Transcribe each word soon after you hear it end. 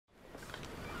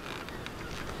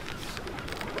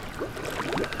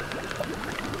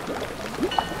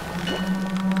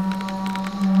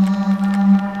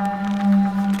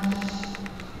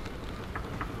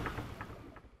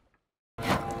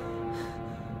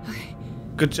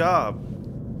Good job.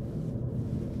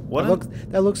 What?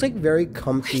 That looks like very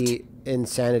comfy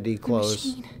insanity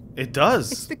clothes. It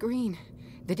does. It's the green.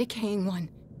 The decaying one.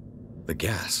 The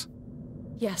gas.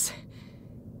 Yes.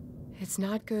 It's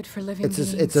not good for living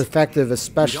beings. It's effective,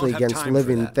 especially have against time for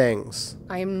living that. things.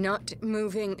 I am not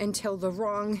moving until the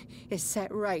wrong is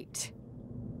set right.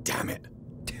 Damn it.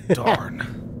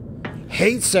 Darn.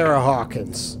 Hate Sarah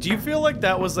Hawkins. Do you feel like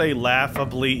that was a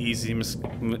laughably easy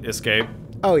escape?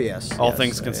 Oh yes. All yes,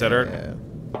 things considered.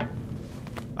 yeah.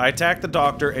 I attacked the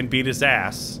doctor and beat his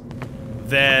ass.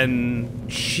 Then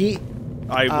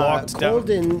I walked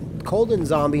down. Colden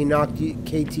zombie knocked you,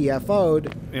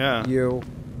 KTFO'd. Yeah. You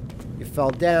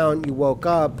fell down. You woke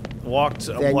up. Walked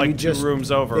Then like you two rooms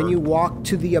over. Then you walked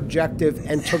to the objective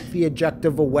and took the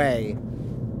objective away.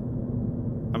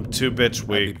 I'm too bitch I'd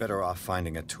be weak. better off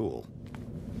finding a tool.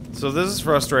 So this is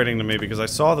frustrating to me because I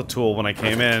saw the tool when I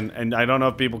came in, and I don't know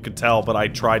if people could tell, but I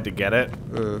tried to get it.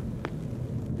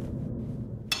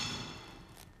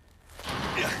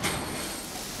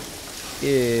 Ew.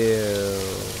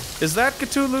 Is that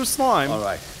Cthulhu slime? All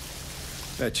right.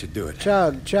 That should do it.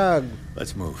 Chug.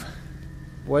 Let's move.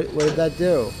 What did that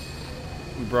do?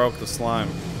 We broke the slime.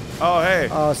 Oh, hey.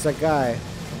 Oh, it's that guy.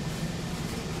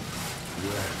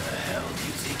 Where the hell do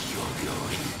you think you're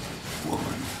going,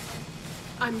 woman?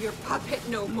 I'm your puppet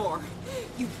no more.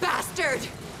 You bastard!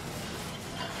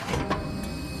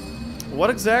 What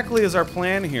exactly is our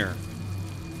plan here?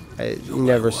 I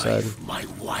never said. My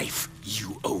wife,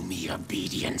 you owe me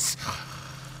obedience.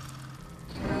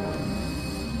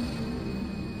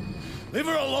 Leave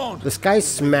her alone. This guy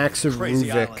smacks of Crazy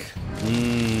Ruvik.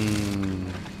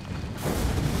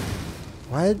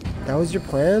 What? That was your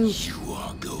plan? You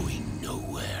are going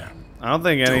nowhere. I don't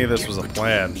think any of this was a Between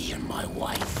plan. me and my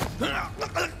wife.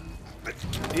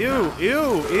 Ew,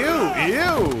 ew, ew,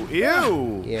 ew,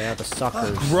 ew. Yeah, the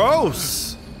suckers.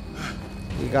 Gross.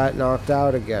 You got knocked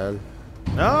out again.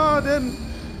 No, I didn't.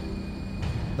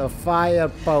 The fire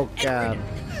poker.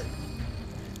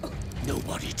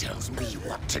 Nobody tells me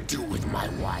what to do with my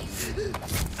wife.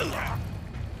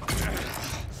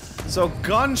 So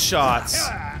gunshots,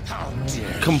 How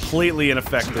dare you. completely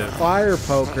ineffective. Fire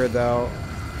poker, though.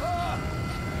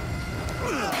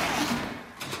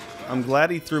 I'm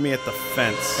glad he threw me at the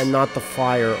fence. And not the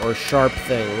fire or sharp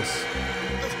things.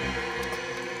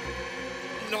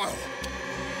 No.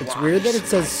 It's weird that it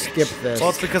says skip this. Well,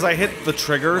 it's because I hit the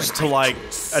triggers to, like,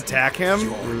 attack him,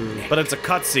 but it's a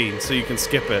cutscene, so you can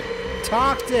skip it.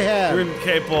 Talk to You're him.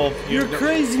 incapable. You're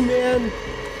crazy, man.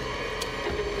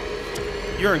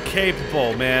 You're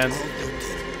incapable, man. All you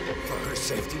did for her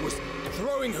safety was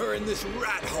throwing her in this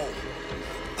rat hole.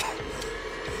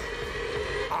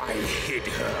 I hid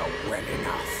her well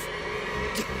enough.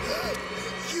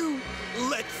 You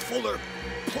let Fuller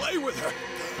play with her.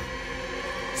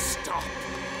 Stop.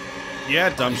 Yeah,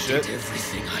 dumb I shit. did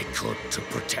everything I could to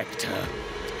protect her.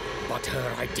 But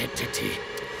her identity,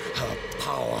 her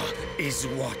power, is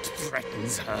what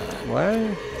threatens her. What?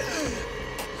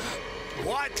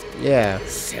 What? Yeah.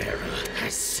 Sarah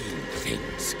has seen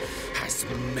things, has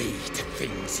made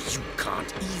things you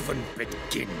can't even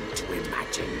begin to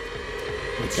imagine.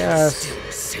 Would you Yes.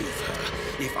 still save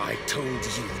her if I told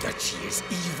you that she is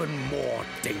even more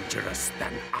dangerous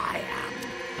than I am?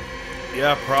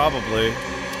 Yeah, probably.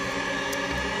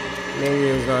 Maybe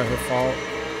it was not her fault.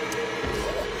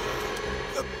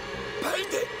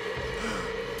 Bandit!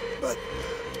 But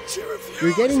she refused.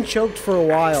 You're getting choked for a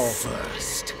while.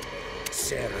 First,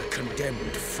 Sarah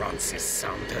condemned Francis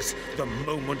Saunders the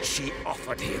moment she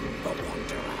offered him the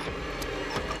Wanderer.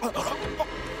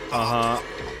 Uh-huh.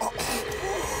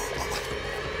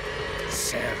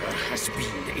 Sarah has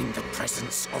been in the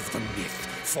presence of the myth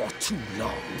for too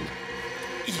long.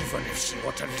 Even if she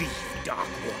were to leave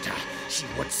Darkwater, she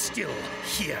would still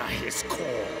hear his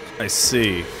call. I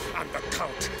see. And the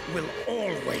cult will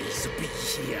always be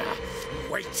here,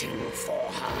 waiting for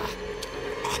her.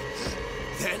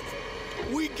 Then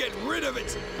we get rid of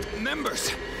its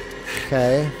members.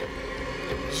 Okay.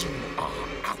 You are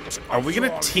out. Are we gonna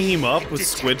your team up with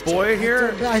Squid Boy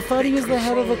here? I thought he was the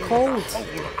head of the Control cult. the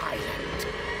whole island.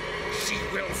 She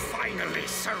will finally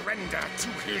surrender to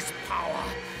his power,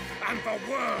 and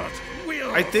the world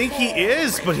will. I think he fall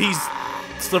is, with but he's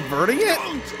her. subverting it?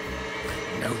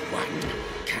 No one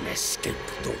can escape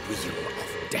the wheel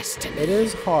of destiny. It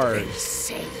is hard. They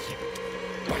say,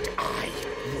 but I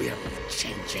will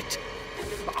change it.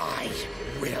 I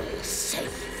will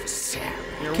save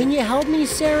Sarah. Can you help me,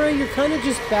 Sarah? You're kind of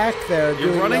just back there You're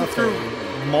doing running nothing.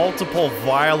 through multiple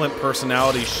violent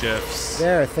personality shifts.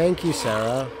 There, thank you,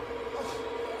 Sarah.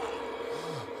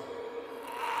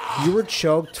 You were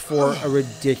choked for a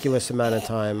ridiculous amount of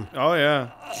time. Oh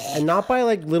yeah. And not by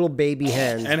like little baby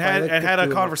hands. And had a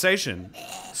conversation.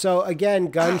 So again,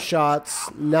 gunshots,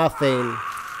 nothing.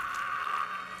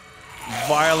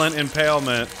 Violent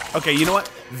impalement. Okay, you know what?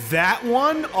 That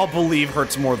one I'll believe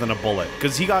hurts more than a bullet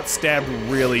because he got stabbed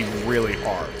really, really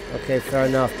hard. Okay, fair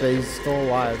enough, but he's still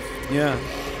alive. Yeah.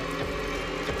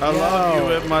 I love you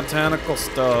with my tentacle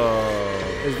stuff.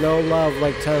 There's no love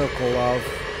like tentacle love.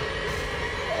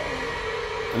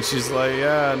 And she's like,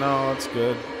 yeah, no, it's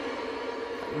good.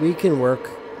 We can work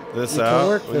This we out. Can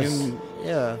work We this. can-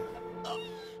 Yeah.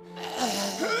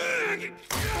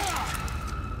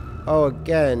 Oh,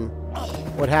 again.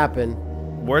 What happened?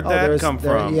 Where'd that come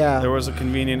from? Yeah. There was a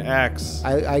convenient X.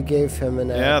 I gave him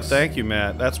an X. Yeah, thank you,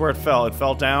 Matt. That's where it fell. It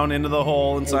fell down into the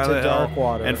hole inside Into of the dark hill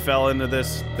water. and fell into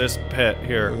this pit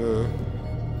here.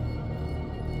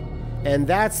 And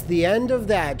that's the end of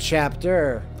that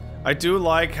chapter. I do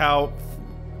like how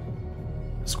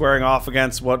squaring off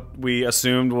against what we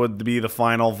assumed would be the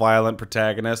final violent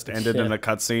protagonist ended in a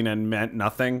cutscene and meant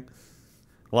nothing.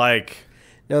 Like...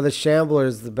 No, the Shambler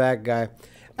is the bad guy.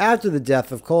 After the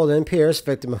death of Colden, Pierce,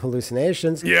 victim of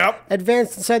hallucinations,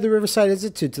 advanced inside the Riverside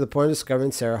Institute to the point of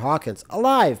discovering Sarah Hawkins,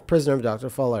 alive, prisoner of Dr.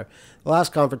 Fuller. The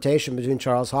last confrontation between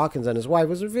Charles Hawkins and his wife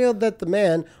was revealed that the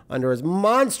man, under his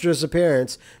monstrous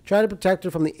appearance, tried to protect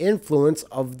her from the influence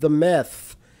of the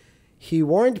myth. He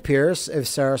warned Pierce, if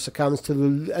Sarah succumbs to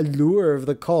the allure of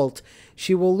the cult,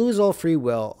 she will lose all free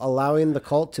will, allowing the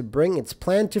cult to bring its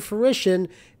plan to fruition,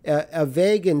 a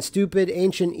vague and stupid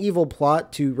ancient evil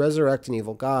plot to resurrect an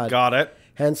evil god. Got it.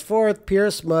 Henceforth,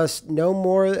 Pierce must know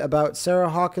more about Sarah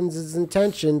Hawkins'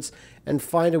 intentions and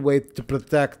find a way to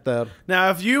protect her. Now,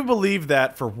 if you believe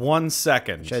that for 1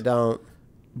 second... Which I don't.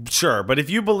 Sure, but if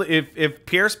you if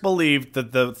Pierce believed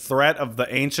that the threat of the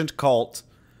ancient cult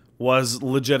was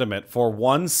legitimate for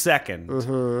 1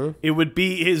 second, it would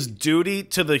be his duty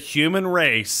to the human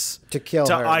race to kill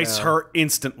her, ice her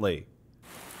instantly.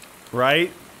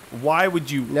 Right? Why would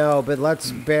you... No, but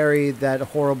let's bury that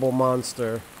horrible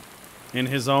monster. In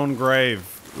his own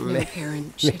grave. No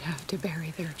parent should have to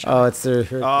bury their child. Oh, it's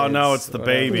their... Oh, no, it's the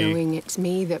baby. Knowing it's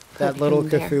me that put that little him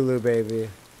there. Cthulhu baby.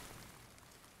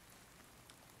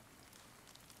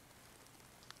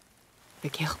 The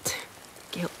guilt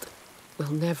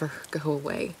will never go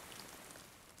away.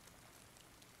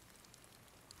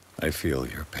 I feel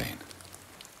your pain.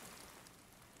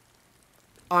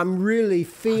 I'm really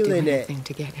feeling I'll do it. anything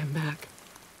to get him back.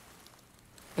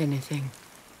 Anything.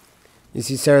 You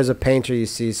see, Sarah's a painter, you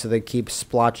see, so they keep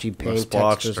splotchy paint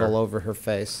textures all over her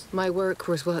face. My work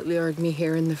was what lured me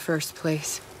here in the first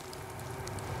place.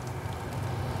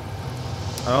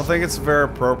 I don't think it's a very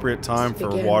appropriate time for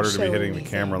Begin water to be showing hitting the me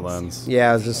camera things. lens.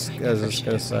 Yeah, I was just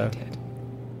gonna say.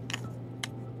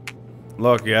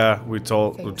 Look, yeah, we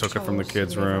took it from the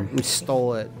kids' room. We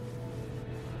stole it.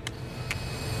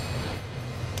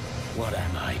 What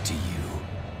am I to you?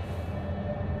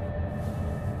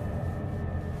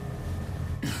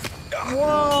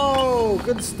 Whoa,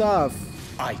 good stuff.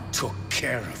 I took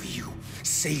care of you,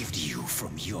 saved you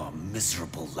from your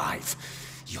miserable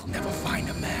life. You'll never find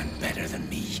a man better than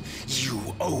me. You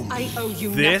owe me. I owe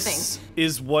you This nothing.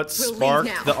 is what We'll leave sparked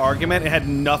now. the argument. It had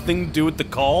nothing to do with the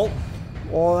cult.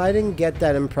 Well, I didn't get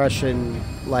that impression,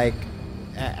 like,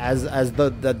 as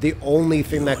the only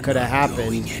thing that could have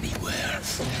happened.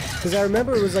 Because I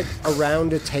remember it was like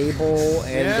around a table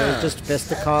and there was just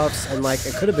fisticuffs and like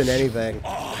it could have been anything.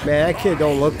 Man, that kid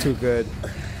don't look too good.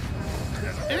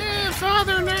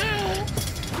 Father, no!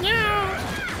 No!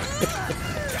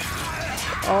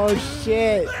 Oh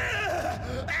shit!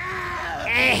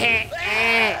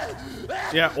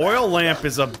 Yeah, oil lamp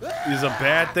is a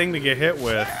bad thing to get hit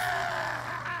with.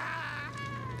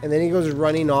 And then he goes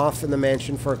running off in the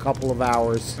mansion for a couple of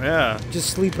hours. Yeah.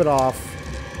 Just sleep it off.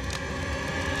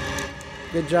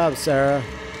 Good job, Sarah.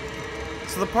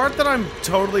 So the part that I'm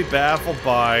totally baffled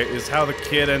by is how the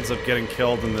kid ends up getting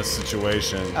killed in this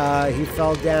situation. He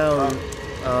fell down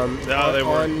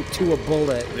onto a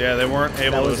bullet. Yeah, they weren't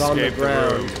able to escape the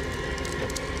room.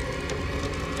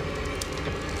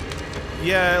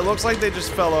 Yeah, it looks like they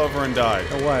just fell over and died.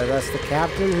 Oh, what? That's the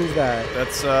captain? Who's that?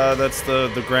 That's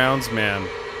the groundsman.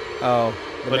 Oh.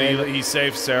 But he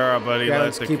saved Sarah, but he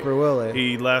let Willie.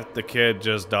 He let the kid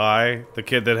just die. The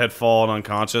kid that had fallen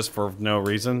unconscious for no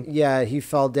reason. Yeah, he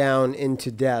fell down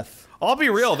into death. I'll be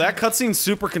real, that cutscene's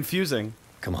super confusing.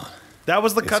 Come on. That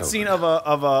was the cutscene of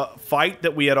a fight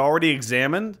that we had already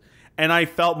examined, and I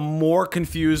felt more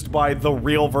confused by the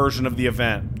real version of the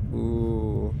event.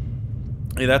 Ooh.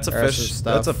 Hey, that's a fish.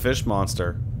 That's a fish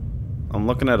monster. I'm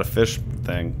looking at a fish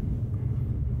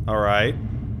thing. All right.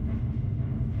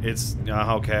 It's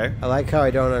okay. I like how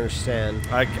I don't understand.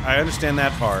 I understand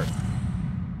that part.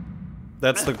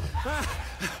 That's the...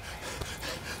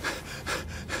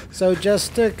 So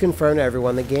just to confirm to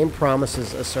everyone, the game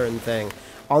promises a certain thing.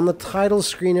 On the title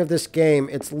screen of this game,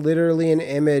 it's literally an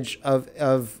image of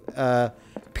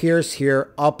Pierce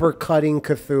here uppercutting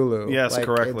Cthulhu. Yes, like,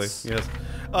 correctly. Yes.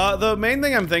 The main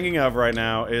thing I'm thinking of right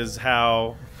now is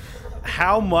how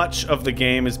much of the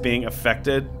game is being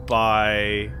affected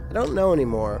by... I don't know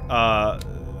anymore.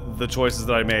 The choices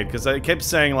that I made, because I kept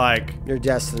saying, like... Your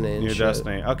destiny and Your shit.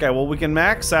 destiny. Okay, well, we can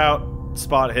max out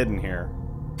spot hidden here.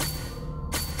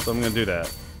 So I'm gonna do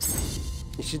that.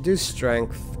 You should do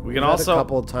strength. We can We've had also... a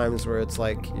couple of times where it's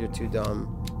like, you're too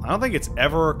dumb. I don't think it's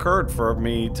ever occurred for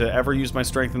me to ever use my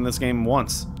strength in this game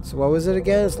once. So what was it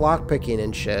again? It's lockpicking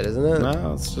and shit, isn't it?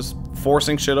 No, it's just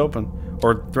forcing shit open.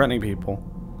 Or threatening people.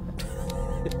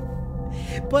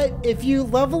 But if you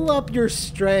level up your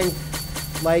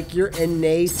strength, like your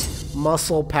innate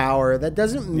muscle power, that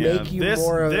doesn't make you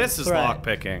more of a threat. This is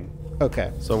lockpicking.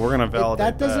 Okay. So we're gonna validate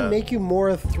that. Doesn't make you more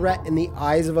a threat in the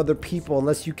eyes of other people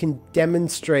unless you can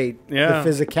demonstrate the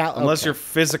physicality. Unless you're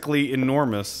physically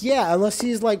enormous. Yeah, unless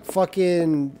he's like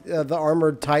fucking the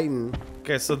armored titan.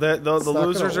 Okay, so the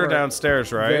losers are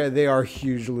downstairs, right? They are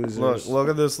huge losers. Look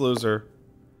at this loser.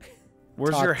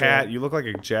 Where's Talk your to hat? him. You look like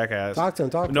a jackass. Talk to him,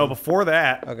 talk to No, him. before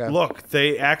that, Okay. look,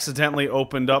 they accidentally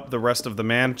opened up the rest of the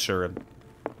mansion.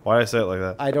 Why did I say it like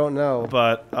that? I don't know.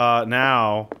 But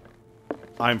now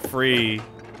I'm free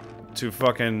to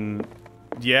fucking...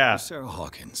 Yeah. Sarah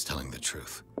Hawkins telling the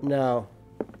truth. No.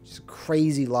 She's a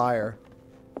crazy liar.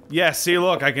 Yeah, see,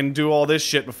 look, I can do all this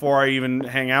shit before I even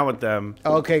hang out with them.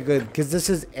 Okay, good, because this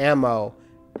is ammo.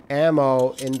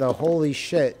 Ammo in the holy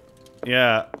shit.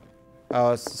 Yeah.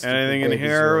 Oh, it's just Anything in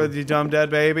here with you dumb dead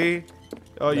baby?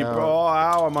 Oh, you... No. Oh,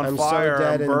 ow, I'm on I'm so fire.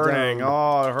 dead I'm and burning. dumb.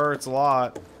 Oh, it hurts a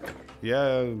lot.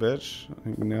 Yeah, bitch.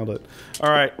 You nailed it. All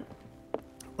right.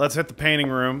 Let's hit the painting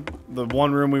room. The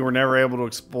one room we were never able to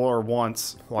explore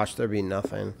once. Watch there be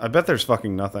nothing. I bet there's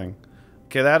fucking nothing.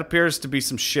 Okay, that appears to be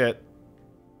some shit.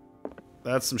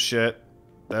 That's some shit.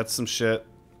 That's some shit.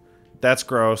 That's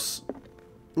gross.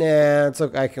 Nah, it's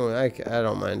okay. I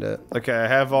don't mind it. Okay, I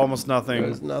have almost nothing.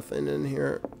 There's nothing in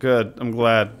here. Good. I'm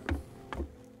glad.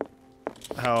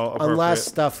 How appropriate. Unless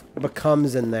stuff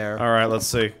becomes in there. All right, let's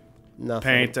see. Nothing.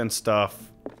 Paint and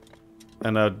stuff.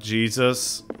 And a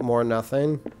Jesus. More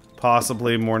nothing.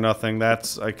 Possibly more nothing.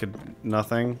 That's... I could...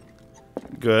 Nothing.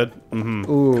 Good.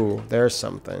 Mm-hmm. Ooh, there's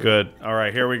something. Good. All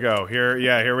right, here we go. Here we go.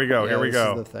 Yeah, Here we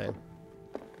go. This is the thing.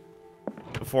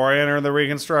 Before I enter the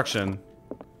reconstruction,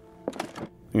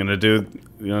 I'm gonna to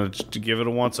give it a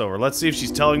once over. Let's see if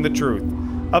she's telling the truth.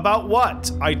 About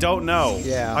what? I don't know.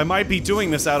 Yeah. I might be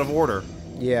doing this out of order.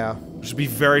 Yeah. Which would be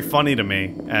very funny to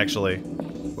me, actually.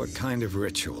 What kind of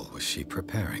ritual was she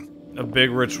preparing? A big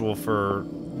ritual for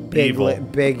Big, evil.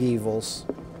 big evils.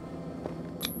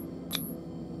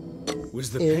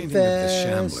 Was the painting of the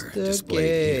Shambler displayed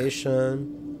here?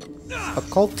 Investigation.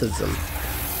 Occultism.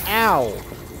 Ow!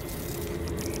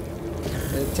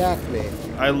 It attacked me.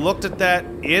 I looked at that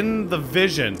in the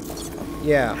vision.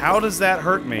 Yeah. How does that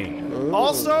hurt me? Ooh.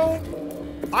 Also,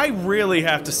 I really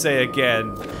have to say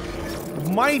again,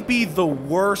 might be the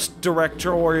worst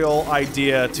directorial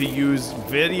idea to use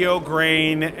video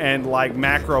grain and like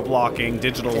macro blocking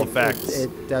digital effects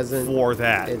It doesn't. for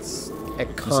that. It's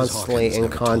constantly in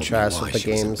contrast with the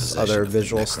game's other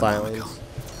visual stylings.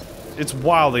 It's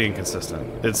wildly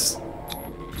inconsistent. It's...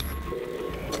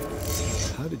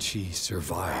 How did she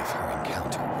survive her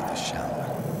encounter with the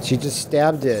Shambler? She just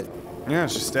stabbed it. Yeah,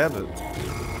 she stabbed it.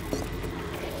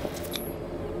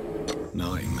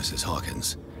 Knowing Mrs.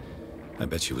 Hawkins, I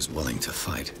bet she was willing to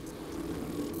fight.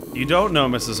 You don't know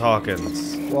Mrs.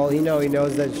 Hawkins. Well, he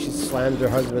knows that she slammed her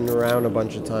husband around a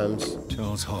bunch of times.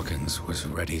 Charles Hawkins was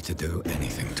ready to do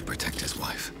anything to protect his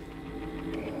wife.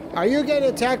 Are you getting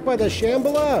attacked by the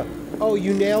Shambler? Oh,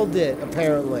 you nailed it,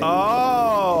 apparently.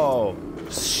 Oh!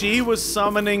 She was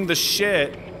summoning the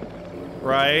shit,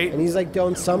 right? And he's like,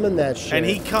 don't summon that shit. And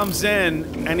he comes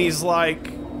in, and he's like...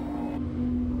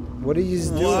 What are you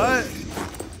doing? What?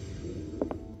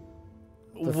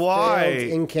 The Why?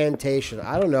 failed incantation.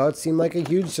 I don't know. It seemed like a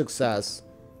huge success.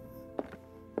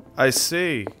 I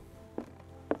see.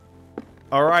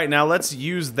 Alright, now let's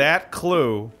use that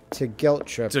clue To guilt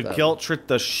trip to them. guilt trip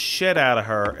the shit out of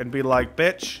her and be like,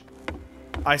 bitch,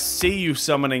 I see you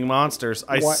summoning monsters.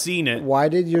 I seen it. Why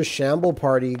did your shamble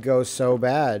party go so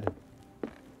bad?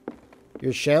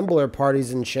 Your shambler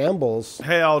party's in shambles.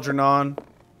 Hey, Algernon.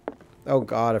 Oh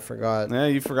god, I forgot. Yeah,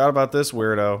 you forgot about this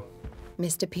weirdo.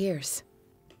 Mr. Pierce,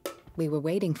 we were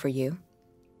waiting for you.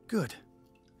 Good.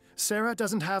 Sarah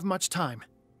doesn't have much time.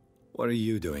 What are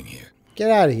you doing here?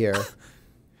 Get out of here.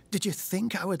 Did you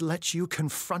think I would let you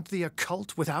confront the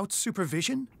occult without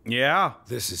supervision? Yeah.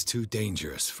 This is too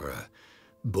dangerous for a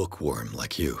bookworm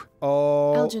like you.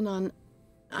 Oh, Algernon,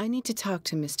 I need to talk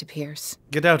to Mr. Pierce.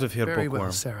 Get out of here, Very bookworm.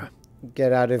 well, Sarah.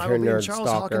 get out of I here, will be in nerd Charles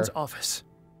stalker. Hawkins' office.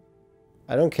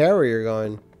 I don't care where you're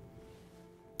going.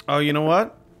 Oh, you know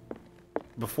what?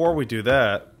 Before we do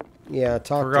that, Yeah,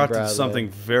 talk forgot to to do Bradley. something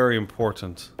very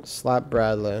important. Slap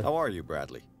Bradley. How are you,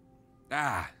 Bradley?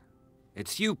 Ah,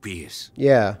 it's you, Pierce.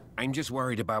 Yeah. I'm just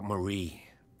worried about Marie.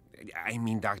 I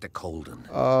mean, Dr. Colden.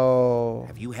 Oh.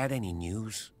 Have you had any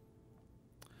news?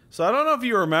 So I don't know if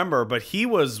you remember, but he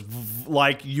was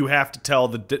like, you have to tell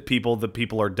the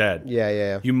people are dead. Yeah, yeah,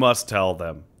 yeah. You must tell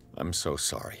them. I'm so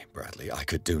sorry, Bradley. I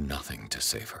could do nothing to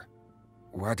save her.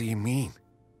 What do you mean?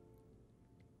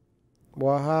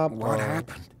 What happened? What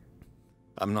happened?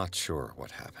 I'm not sure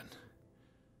what happened.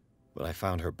 But I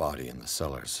found her body in the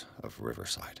cellars of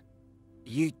Riverside.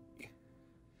 You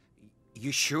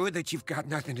sure that you've got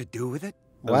nothing to do with it?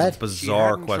 That was a What? She bizarre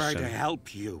hadn't question. tried to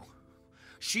help you.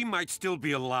 She might still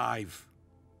be alive.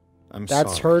 I'm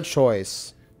That's sorry. her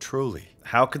choice. Truly.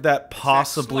 How could that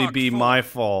possibly slug be full? my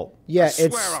fault? Yeah, I it's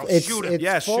swear I'll it's shoot him. it's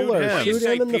Yeah, shoot Fuller. him. What do you Shoot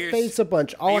say, him in the Pierce? face a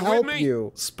bunch. Are I'll you with help me?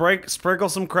 you. Sprinkle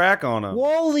some crack on him.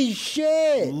 Holy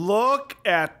shit! Look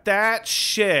at that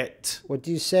shit. What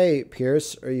do you say,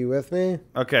 Pierce? Are you with me?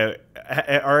 Okay,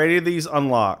 are any of these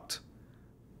unlocked?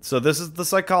 So this is the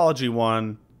psychology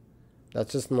one.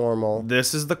 That's just normal.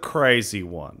 This is the crazy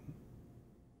one.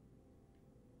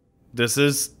 This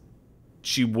is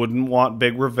she wouldn't want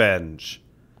big revenge.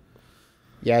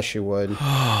 Yeah, she would.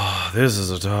 This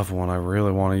is a tough one. I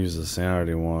really want to use the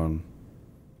sanity one.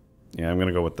 Yeah, I'm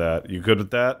gonna go with that. You good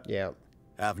with that? Yeah.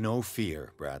 Have no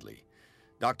fear, Bradley.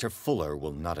 Dr. Fuller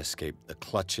will not escape the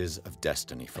clutches of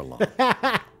destiny for long.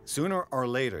 Sooner or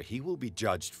later, he will be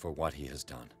judged for what he has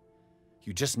done.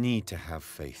 You just need to have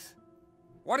faith.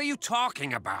 What are you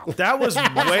talking about? That was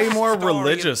way more Story of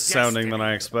religious sounding than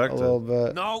I A expected. little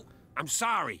bit. No, I'm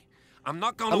sorry. I'm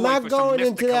not going I'm not going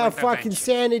into that fucking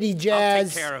sanity I'll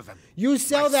jazz. take care of him. You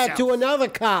sell that to Myself. another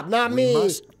cop, not We me.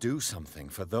 must do something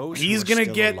for those who He's are gonna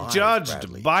still get alive, judged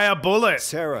Bradley. by a bullet.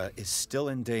 Sarah is still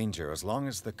in danger as long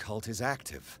as the cult is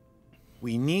active.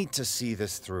 We need to see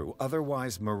this through,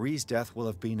 otherwise Marie's death will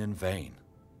have been in vain.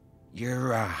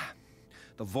 You're,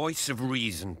 the voice of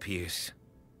reason, Pierce.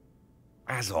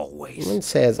 As I always. wouldn't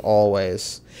say as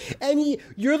always. And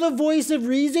you're the voice of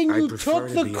reason? I You prefer took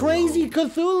to the be crazy alone.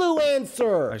 Cthulhu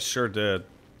answer. I sure did.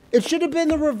 It should have been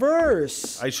the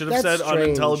reverse. I should have That's said strange.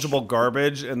 unintelligible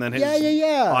garbage, and then his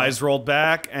Yeah. eyes rolled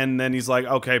back, and then he's like,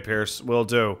 "Okay, Pierce, will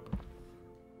do."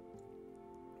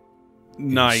 You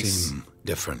Nice. seem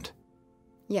different.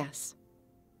 Yes.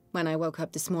 When I woke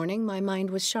up this morning, my mind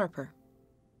was sharper.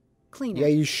 Cleaner. Yeah,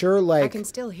 you sure I can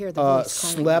still hear the voice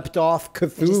calling me. slept off It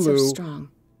is so Cthulhu. strong,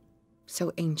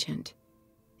 so ancient,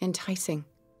 enticing,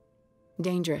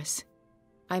 dangerous.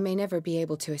 I may never be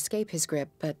able to escape his grip,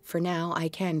 but for now I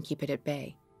can keep it at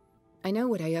bay. I know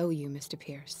what I owe you, Mr.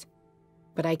 Pierce,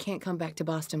 but I can't come back to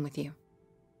Boston with you.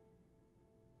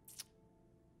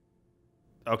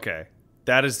 Okay,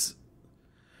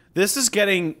 this is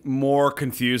getting more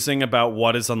confusing about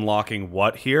what is unlocking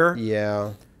what here.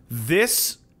 Yeah.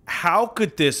 How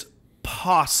could this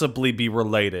possibly be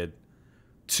related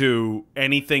to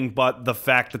anything but the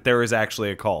fact that there is actually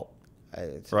a cult?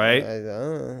 Right?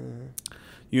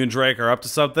 You and Drake are up to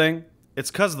something?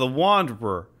 It's because of the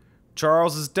Wanderer.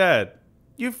 Charles is dead.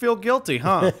 You feel guilty,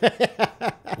 huh?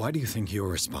 Why do you think you're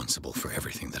responsible for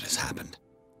everything that has happened?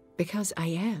 Because I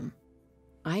am.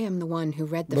 I am the one who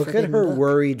read the Look at forbidden her book.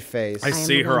 worried face. I am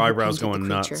see the her one who eyebrows painted the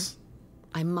going creature. nuts.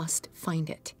 I must find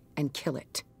it and kill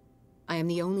it. I am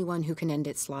the only one who can end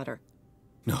its slaughter.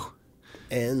 No.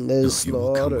 Endless You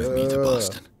will come with me to slaughter.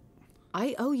 Boston.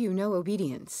 I owe you no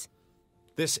obedience.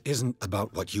 This isn't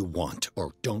about what you want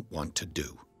or don't want to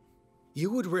do. You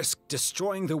would risk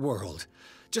destroying the world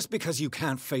just because you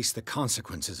can't face the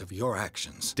consequences of your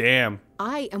actions. Damn.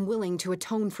 I am willing to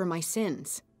atone for my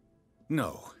sins.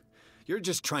 No. You're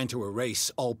just trying to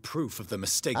erase all proof of the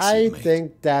mistakes I you've made.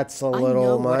 think that's a I little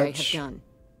know much. what I have done.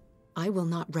 I will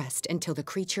not rest until the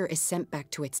creature is sent back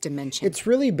to its dimension. It's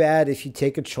really bad if you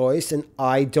take a choice and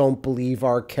I don't believe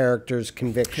our character's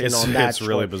conviction on that It's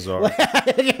really choice. bizarre.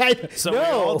 So we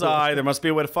all die. There must be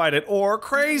a way to fight it. Or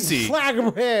crazy. Flag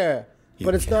him here.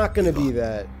 But it's not going to be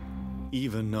that.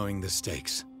 Even knowing the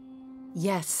stakes.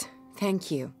 Yes,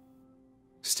 thank you.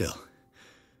 Still,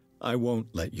 I won't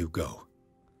let you go.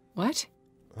 What?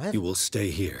 You will stay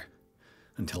here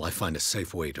until I find a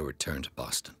safe way to return to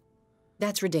Boston.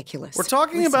 That's ridiculous. We're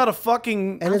talking about a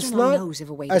fucking... And it's Algernon not knows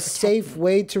of a way to a protect safe me.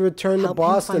 way to return to Help him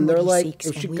Boston. find what They're he like, seeks,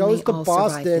 if she and we goes may to all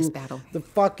survive this Boston, battle. the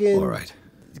fucking All right.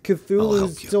 I'll Cthulhu help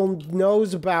you. still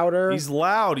knows about her. He's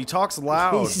loud. He talks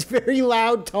loud. He's a very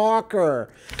loud talker.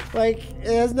 Like, it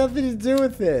has nothing to do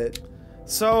with it.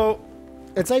 So...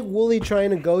 It's like Wooly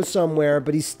trying to go somewhere,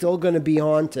 but he's still going to be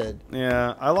haunted.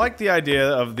 Yeah, I like the idea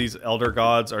of these elder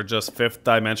gods are just fifth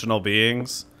dimensional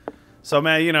beings. So,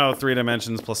 man, you know, 3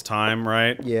 dimensions plus time,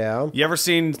 right? Yeah. You ever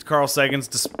seen Carl Sagan's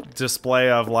display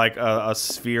of, like, a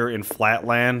sphere in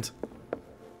Flatland?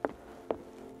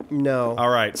 No. All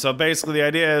right, so basically the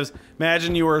idea is,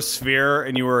 imagine you were a sphere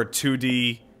and you were a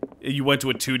 2D... You went to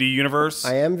a 2D universe.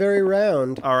 I am very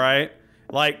round. All right?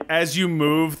 Like, as you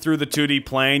move through the 2D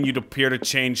plane, you'd appear to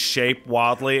change shape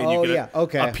wildly, and you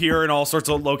could appear in all sorts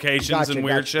of locations and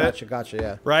weird shit. Gotcha,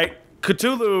 yeah. Right?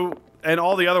 Cthulhu and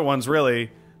all the other ones,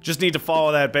 really, just need to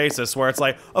follow that basis, where it's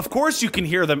like, of course you can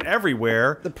hear them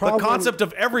everywhere. The concept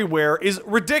of everywhere is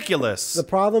ridiculous. The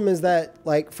problem is that,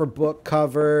 like, for book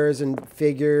covers and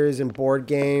figures and board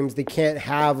games, they can't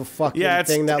have a fucking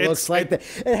thing that looks like that.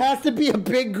 It has to be a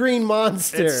big green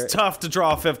monster. It's tough to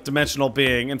draw a fifth dimensional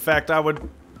being. In fact, I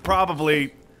would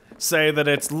probably say that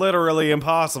it's literally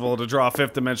impossible to draw a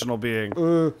fifth dimensional being.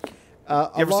 You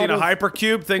ever seen a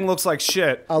hypercube? Thing looks like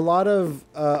shit. A lot of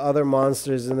other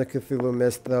monsters in the Cthulhu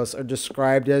mythos are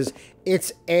described as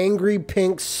it's angry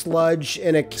pink sludge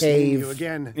in a cave. You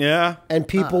again. Yeah. And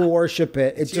people worship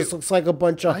it. It just looks like a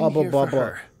bunch of hubba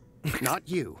bubba. Not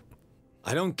you.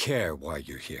 I don't care why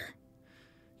you're here.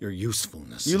 Your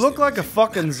usefulness. You look like a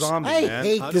fucking zombie, I man.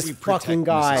 hate this fucking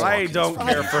guy. I don't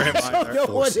care for him either. I don't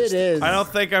know what it is. I don't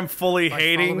think I'm fully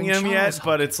hating him yet,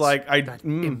 but it's like That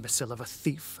imbecile of a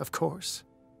thief, of course.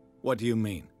 What do you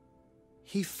mean?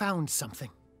 He found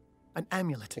something. An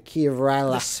amulet. The key of The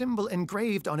Ryla. symbol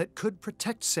engraved on it could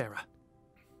protect Sarah.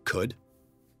 Could?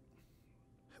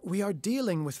 We are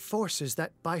dealing with forces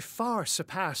that by far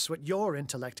surpass what your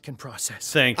intellect can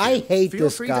process. Thank you. I hate Feel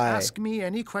this free guy. to ask me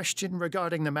any question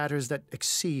regarding the matters that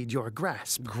exceed your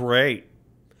grasp. Great.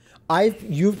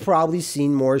 You've probably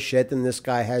seen more shit than this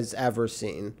guy has ever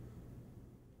seen.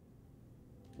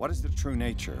 What is the true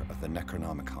nature of the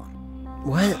Necronomicon?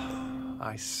 What?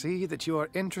 I see that you are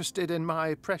interested in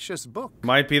my precious book.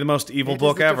 Might be the most evil It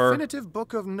book is the ever. definitive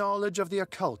book of knowledge of the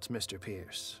occult, Mr.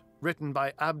 Pierce, written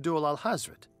by Abdul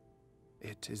al-Hazred.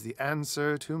 It is the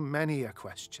answer to many a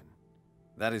question.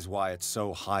 That is why it's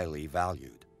so highly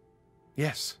valued.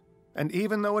 Yes, and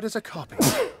even though it is a copy,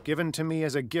 given to me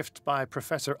as a gift by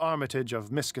Professor Armitage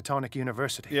of Miskatonic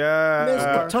University, Yeah.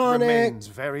 Miskatonic. remains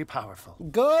very powerful.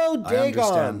 Go I understand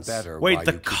Dagons. better Wait, why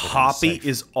the you keep it in copy safe.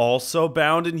 is also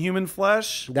bound in human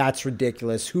flesh? That's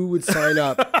ridiculous. Who would sign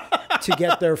up to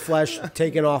get their flesh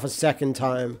taken off a second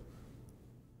time?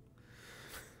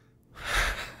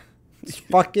 It's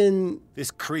fucking... This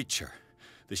creature,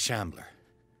 the Shambler,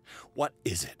 what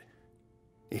is it?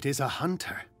 It is a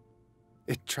hunter.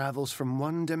 It travels from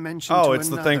one dimension Oh, to it's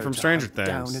the another thing from to Stranger hunt Things.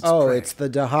 down its Oh, prey. it's the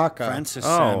Dahaka. Francis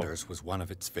Oh. Sanders was one of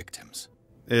its victims.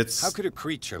 It's... How could a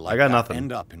creature like got that nothing.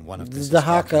 end up in one of The this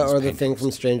Dahaka or the thing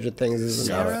from Stranger Things is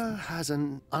another. Sarah has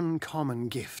an uncommon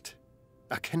gift.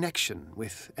 A connection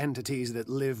with entities that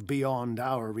live beyond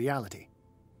our reality.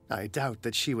 I doubt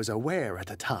that she was aware at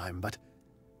the time, but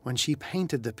when she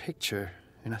painted the picture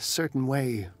in a certain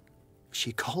way,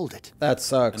 she called it. That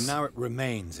sucks. And now it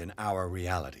remains in our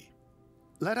reality.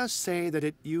 Let us say that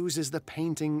it uses the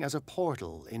painting as a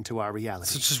portal into our reality.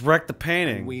 So just wreck the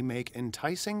painting. We make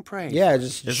enticing prey. Yeah,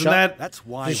 just Isn't shove, that... That's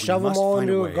why Just we shove 'em must all find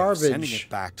into a a way of sending garbage. it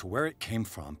back to where it came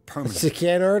from It permanently.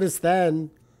 can't hurt us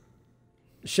then.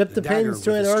 Ship the, The dagger paintings to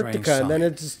with the strange Antarctica, and then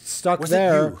sign. it's just stuck Was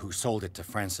there. it you who sold it to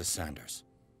Francis Sanders?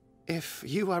 If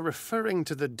you are referring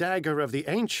to the dagger of the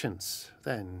ancients,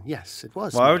 then yes, it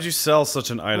was. Why me. would you sell such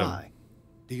an item? Why?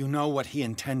 Do you know what he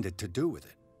intended to do with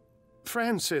it?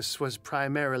 Francis was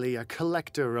primarily a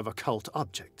collector of occult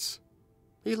objects.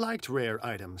 He liked rare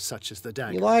items such as the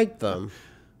dagger, You like them.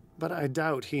 but I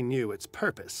doubt he knew its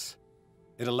purpose.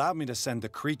 It allowed me to send the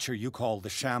creature you call the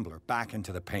Shambler back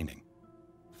into the painting.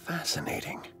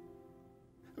 Fascinating.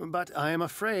 But I am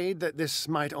afraid that this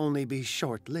might only be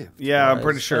short-lived. Yeah, I'm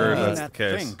pretty sure And that's the that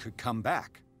case. thing could come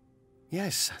back.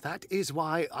 Yes, that is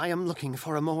why I am looking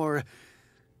for a more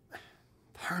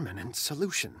permanent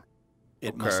solution.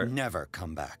 It must never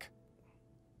come back.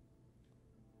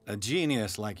 A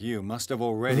genius like you must have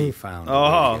already found a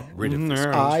way to get rid of this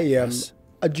nerd. I am yes.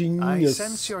 a I genius.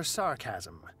 sense your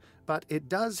sarcasm, but it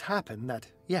does happen that,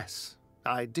 yes,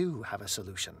 I do have a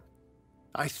solution.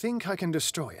 I think I can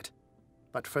destroy it,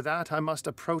 but for that I must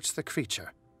approach the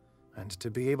creature, and to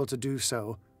be able to do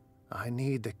so, I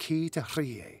need the key to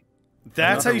Rie.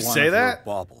 That's how you say that?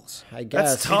 Baubles. I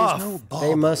guess. That's tough. It is no They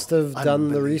bauble, must have done the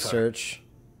unbeliever. research.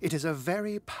 It is a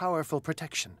very powerful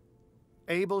protection,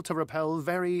 able to repel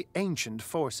very ancient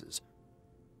forces.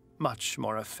 Much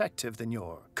more effective than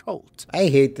your Colt. I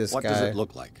hate this What guy. does it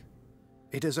look like?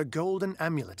 It is a golden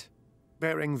amulet,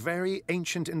 bearing very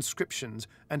ancient inscriptions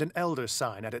and an elder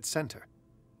sign at its center.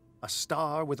 A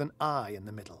star with an eye in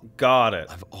the middle. Got it.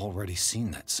 I've already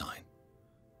seen that sign.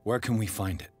 Where can we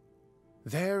find it?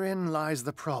 Therein lies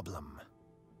the problem.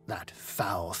 That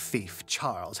foul thief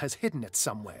Charles has hidden it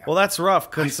somewhere. Well, that's rough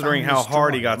I considering found how this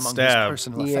hard he drawing got among his stabbed.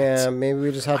 personal Yeah, effects. maybe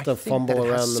we just have to I think fumble that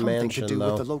it has around the something mansion, to do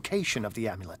though. with the location of the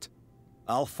amulet.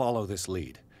 I'll follow this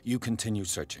lead. You continue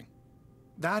searching.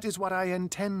 That is what I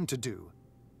intend to do.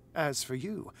 As for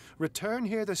you, return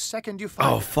here the second you find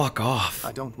Oh, it. fuck off.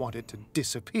 I don't want it to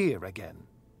disappear again.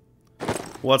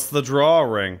 What's the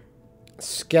drawing?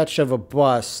 Sketch of a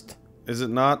bust. Is it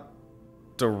not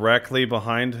directly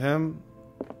behind him?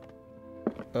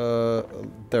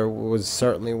 There was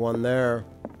certainly one there.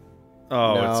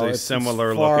 Oh, No, it's a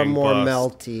similar far looking more bust.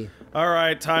 melty. All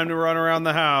right, time to run around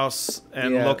the house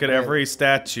and Yeah, look at right. every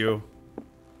statue.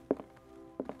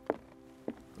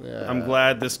 Yeah. I'm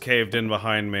glad this caved in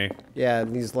behind me. Yeah,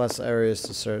 these less areas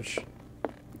to search.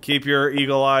 Keep your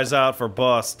eagle eyes out for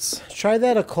busts. Try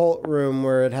that occult room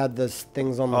where it had those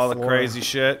things on the All floor. the crazy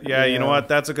shit. Yeah, you know Yeah. what?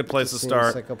 That's a good place to Seems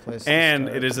start. like a place to And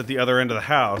start. it is at the other end of the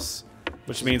house,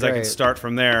 which means I can great. start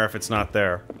from there if it's not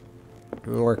there.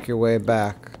 And work your way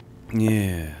back.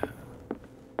 Yeah.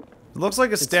 It looks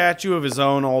like a statue of his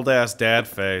own old-ass dad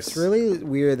face. It's really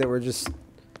weird that we're just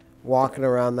walking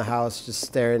around the house just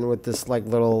staring with this like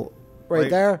little... Right Like-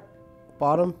 there?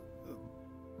 Bottom?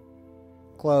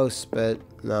 Close, but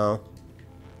no.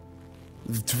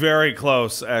 It's very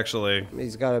close, actually.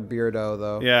 He's got a beardo,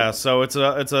 though. Yeah, so it's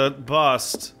a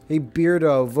bust, Hey,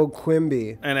 beardo,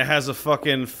 Voquimby. and it has a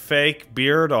fucking fake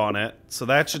beard on it, so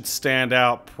that should stand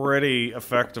out pretty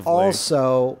effectively.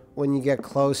 Also, when you get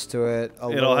close to it,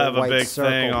 It'll little have a white big circle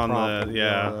thing on prop the- will be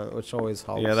yeah. on it, which always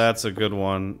helps. Yeah, that's a good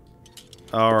one.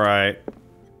 All right,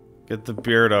 get the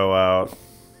beardo out.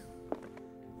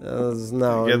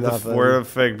 No, Get nothing. where the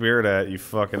fake beard at, you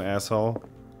fucking asshole.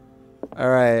 All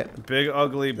right, Big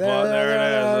ugly butt. There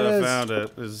it is. I found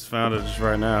it. Just found it just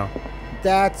right now.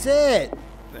 that's it.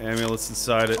 The amulet's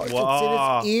inside it. It's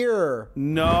Whoa. in his ear.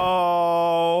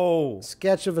 No.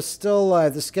 Sketch of a still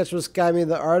life. The sketch was guiding me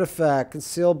the artifact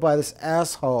concealed by this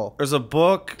asshole There's a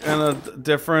book and a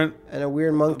different, and a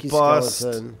weird monkey Bust.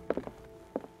 skeleton.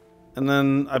 and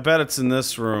then I bet it's in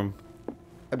this room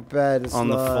I bet it's on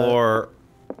the not. floor.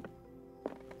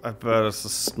 I bet it's a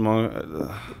smug.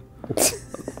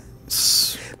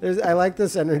 I like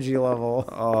this energy level.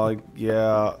 Oh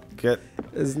yeah, get.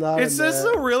 It's not. It's in this is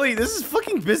there. a really this is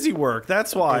fucking busy work.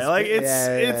 That's why. It's- Like it's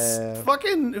yeah, it's yeah.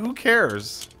 fucking. Who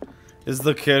cares? Is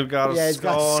the kid got a Yeah, he's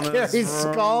got a skull in his scary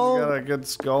room? skull. Got a good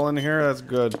skull in here. That's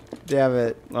good. Damn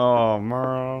it. Oh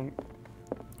man.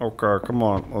 Okay, come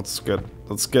on. Let's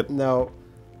get No.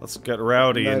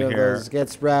 rowdy None in of here. those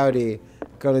gets rowdy.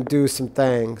 Gonna do some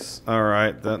things. All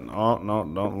right, then. Oh no,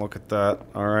 don't look at that.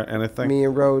 All right, anything? Me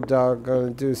and Road Dog gonna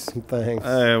do some things.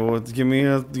 Hey, well, give me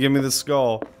the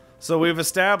skull. So we've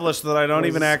established that I don't Where's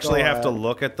even the actually skull have to at?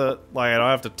 look at the I don't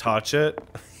have to touch it.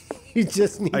 You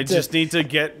just need I to. just need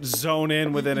to zone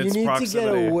in within you its need proximity.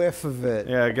 to get a whiff of it.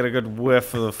 Yeah, get a good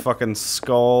whiff of the fucking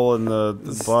skull and the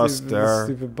bust Stupid- there.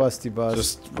 Stupid busty bust.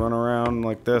 Just run around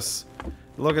like this.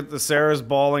 Look at the Sarah's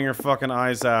bawling her fucking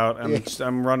eyes out, and Yeah.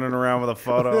 I'm running around with a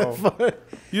photo.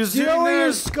 You Do see you know where your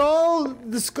this?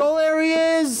 the skull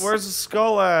area is? Where's the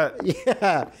skull at?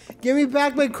 Yeah. Give me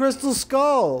back my crystal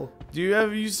skull.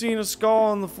 Have you seen a skull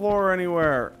on the floor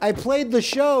anywhere? I played the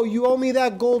show. You owe me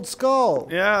that gold skull.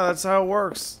 Yeah, that's how it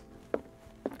works.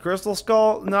 Crystal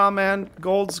skull? Nah, man.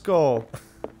 Gold skull.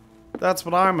 That's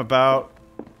what I'm about.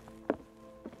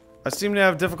 I seem to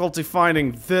have difficulty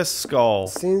finding this skull.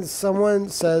 Since someone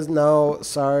says, no,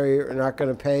 sorry, we're not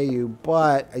going to pay you,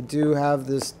 but I do have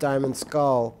this diamond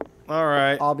skull,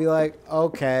 Alright. I'll be like,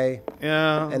 okay.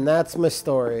 Yeah. And that's my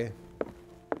story.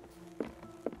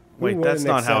 Who Wait, that's wouldn't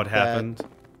not how it accept that? happened.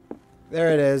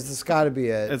 There it is. This got to be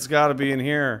it. It's gotta be in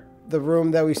here. The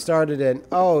room that we started in.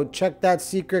 Oh, check that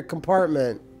secret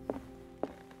compartment.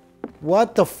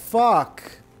 What the fuck?